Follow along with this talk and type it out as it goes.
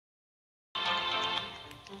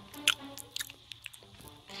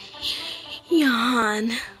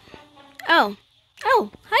Yawn. Oh,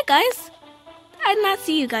 hi guys. I did not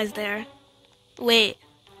see you guys there. Wait,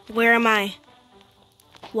 where am I?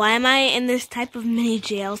 Why am I in this type of mini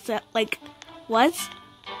jail cell? Like, what?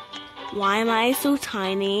 Why am I so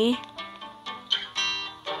tiny?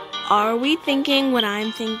 Are we thinking what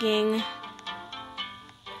I'm thinking?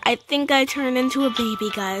 I think I turned into a baby,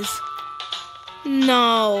 guys.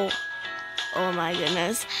 No. Oh my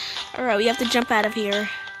goodness. Alright, we have to jump out of here.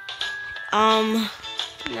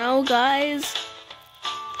 No, guys.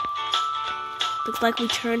 Looks like we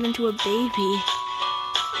turned into a baby.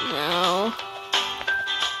 No.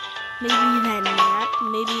 Maybe that nap?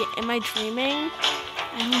 Maybe, am I dreaming?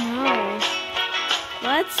 I don't know.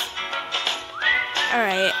 What?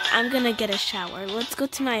 Alright, I'm gonna get a shower. Let's go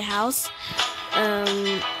to my house.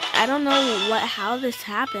 I don't know how this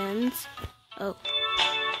happens. Oh.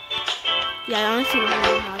 Yeah, I honestly don't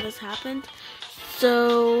know how this happened.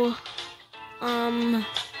 So,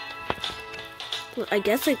 I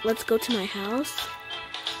guess, let's go to my house.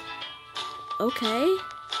 Okay.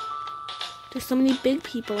 There's so many big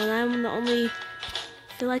people, and I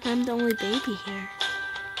feel like I'm the only baby here.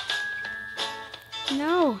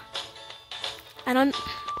 No.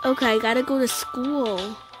 Okay, I gotta go to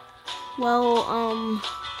school. Well,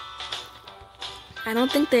 I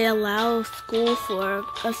don't think they allow school for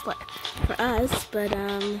us, but, I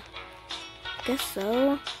guess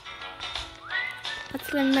so. Let's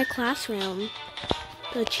go in my classroom.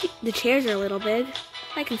 The chairs are a little big.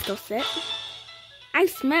 I can still sit. I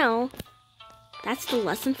smell. That's the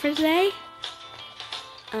lesson for today?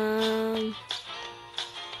 I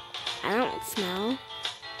don't smell.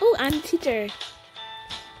 Oh, I'm the teacher.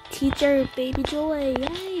 Teacher, baby joy,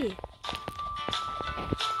 yay.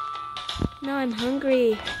 Now I'm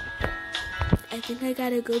hungry. I think I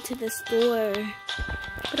gotta go to the store.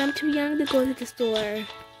 But I'm too young to go to the store.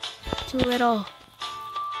 Too little.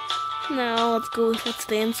 No, let's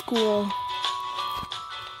stay in school.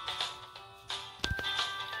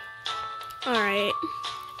 Alright.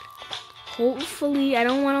 Hopefully, I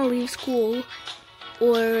don't want to leave school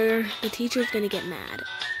or the teacher's gonna get mad.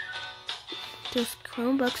 There's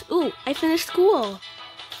Chromebooks. Ooh, I finished school.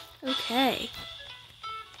 Okay.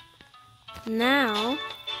 Now,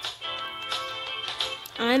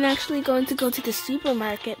 I'm actually going to go to the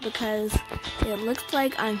supermarket because it looks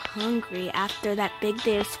like I'm hungry after that big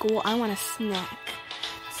day of school. I want a snack.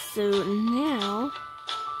 So now,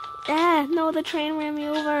 no, the train ran me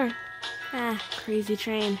over. Crazy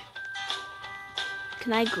train.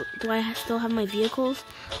 Do I still have my vehicles?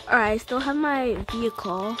 Alright, I still have my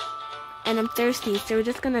vehicle. And I'm thirsty, so we're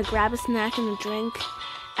just gonna grab a snack and a drink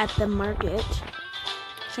at the market.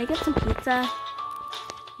 Should I get some pizza?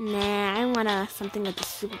 Nah, I want something at the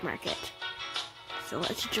supermarket. So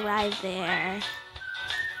let's drive there.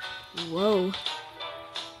 Whoa.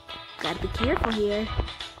 Gotta be careful here.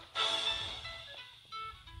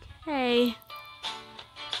 Okay.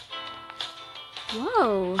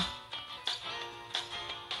 Whoa.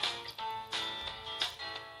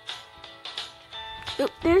 Oh,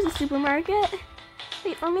 there's a supermarket.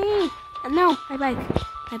 Wait for me. No, my bike.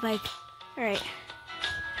 Alright.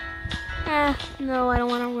 No, I don't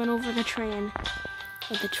want to run over the train.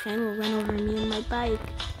 But the train will run over me and my bike.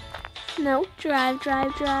 No, drive.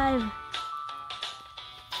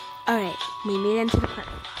 Alright, we made it into the park.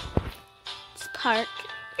 Let's park.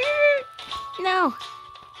 No.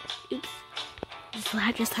 Oops.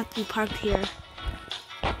 I just have to be parked here.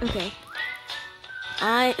 Okay.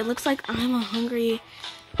 It looks like I'm a hungry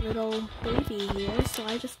little baby here, so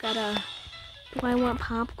I just gotta, do I want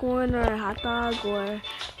popcorn or a hot dog, or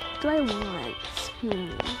what do I want?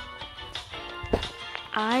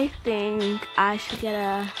 I think I should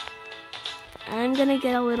I'm gonna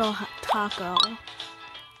get a little taco.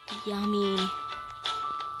 Yummy.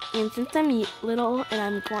 And since I'm little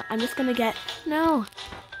and I'm just gonna get, no.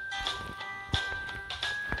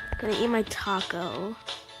 Gonna eat my taco.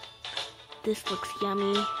 This looks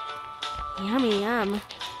yummy. Yum.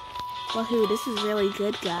 Woohoo, this is really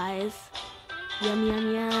good, guys. Yum.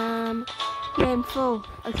 Yeah, I'm full.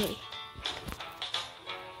 Okay.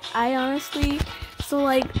 I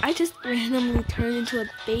just randomly turned into a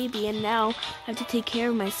baby and now I have to take care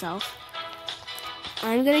of myself.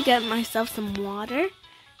 I'm gonna get myself some water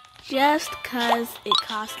just cause it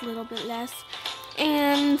costs a little bit less.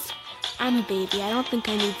 And I'm a baby. I don't think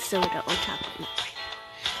I need soda or chocolate milk.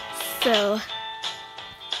 So,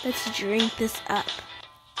 let's drink this up.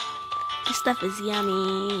 This stuff is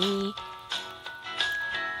yummy.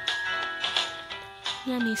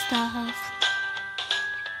 Yummy stuff.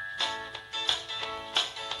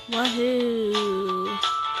 Woohoo!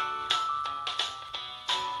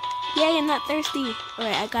 Yay, I'm not thirsty.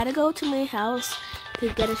 Alright, I gotta go to my house to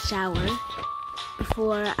get a shower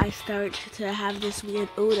before I start to have this weird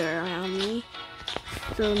odor around me.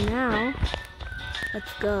 So now,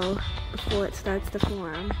 let's go before it starts to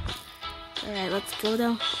form. Alright, let's go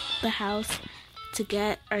to the house to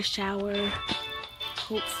get our shower.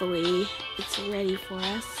 Hopefully, it's ready for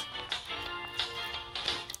us.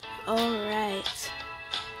 Alright.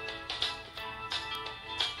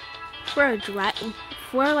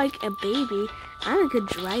 For like a baby, I'm a good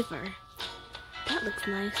driver. That looks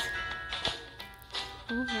nice.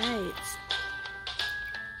 Alright.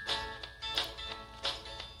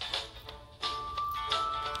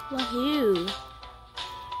 Wahoo!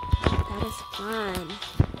 That is fun.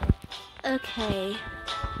 Okay.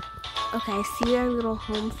 Okay, I see our little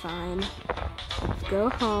home sign. Let's go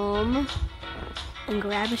home and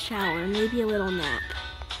grab a shower, maybe a little nap.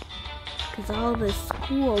 Because all this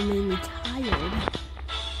school made me tired.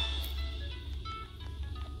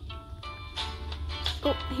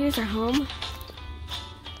 Oh, here's our home.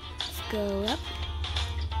 Let's go up.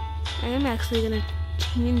 I'm actually gonna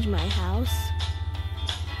change my house.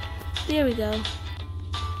 There we go.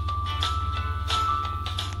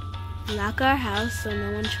 Lock our house so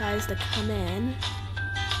no one tries to come in.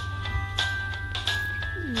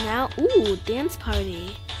 Now, ooh, dance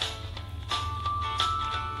party.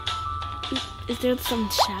 Is there some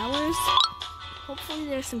showers? Hopefully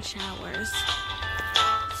there's some showers.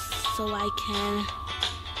 So I can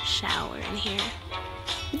shower in here.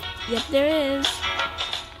 Yep, there is.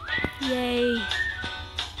 Yay.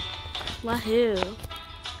 Wahoo.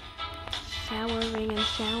 Showering and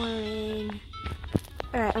showering.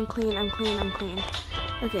 Alright, I'm clean.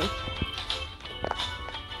 Okay.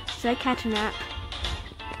 Should I catch a nap?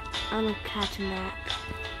 I'm gonna catch a nap.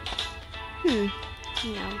 No.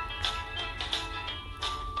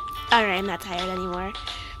 Alright, I'm not tired anymore.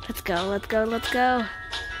 Let's go.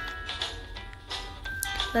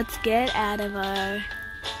 Let's get out of our...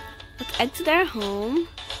 Let's exit our home.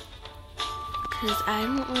 Because I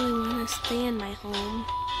don't really want to stay in my home.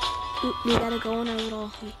 Ooh, we gotta go on our little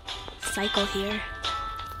cycle here.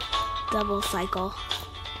 Double cycle.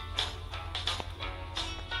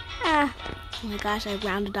 Ah! Oh my gosh, I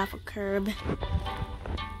rounded off a curb.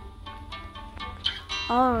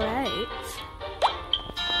 Alright.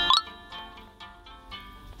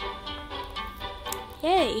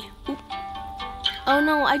 Yay! Oop. Oh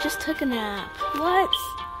no, I just took a nap. What?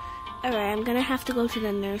 Alright, I'm gonna have to go to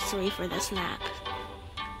the nursery for this nap.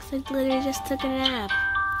 Because I literally just took a nap.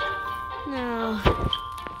 No.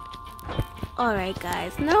 Alright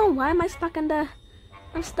guys. No, why am I stuck in the...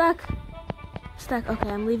 I'm stuck. Okay,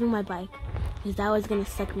 I'm leaving my bike. Because that was gonna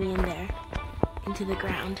suck me in there. Into the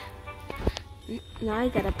ground. Now I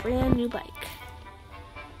got a brand new bike.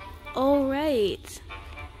 Alright.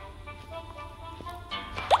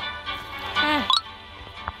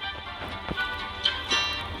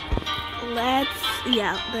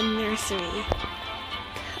 The nursery.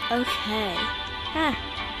 Okay.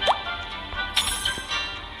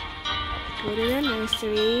 Go to the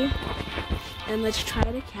nursery, and let's try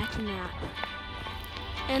to catch a nap.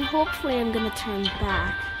 And hopefully I'm gonna turn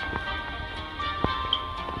back.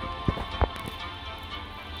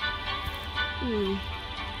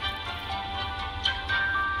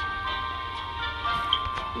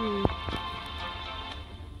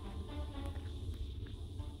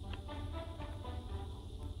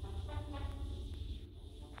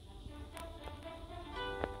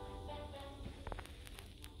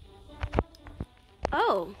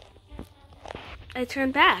 Oh, I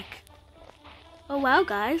turned back. Oh wow,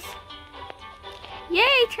 guys.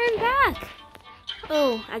 Yay, turn back.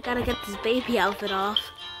 Oh, I gotta get this baby outfit off.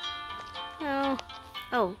 No.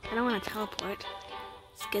 Oh, I don't want to teleport.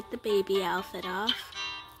 Let's get the baby outfit off.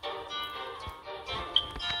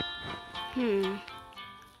 Let's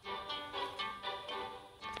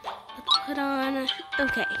put on...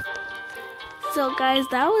 Okay. So guys,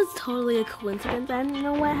 that was totally a coincidence. I didn't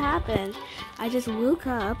know what happened. I just woke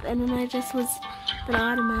up and then I just was an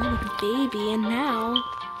automatic baby, and now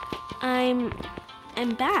I'm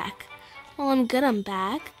back. Well, I'm good I'm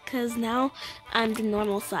back, because now I'm the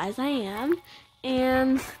normal size I am.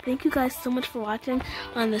 And thank you guys so much for watching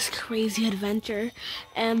on this crazy adventure.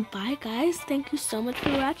 And bye guys, thank you so much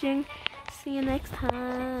for watching. See you next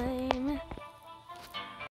time.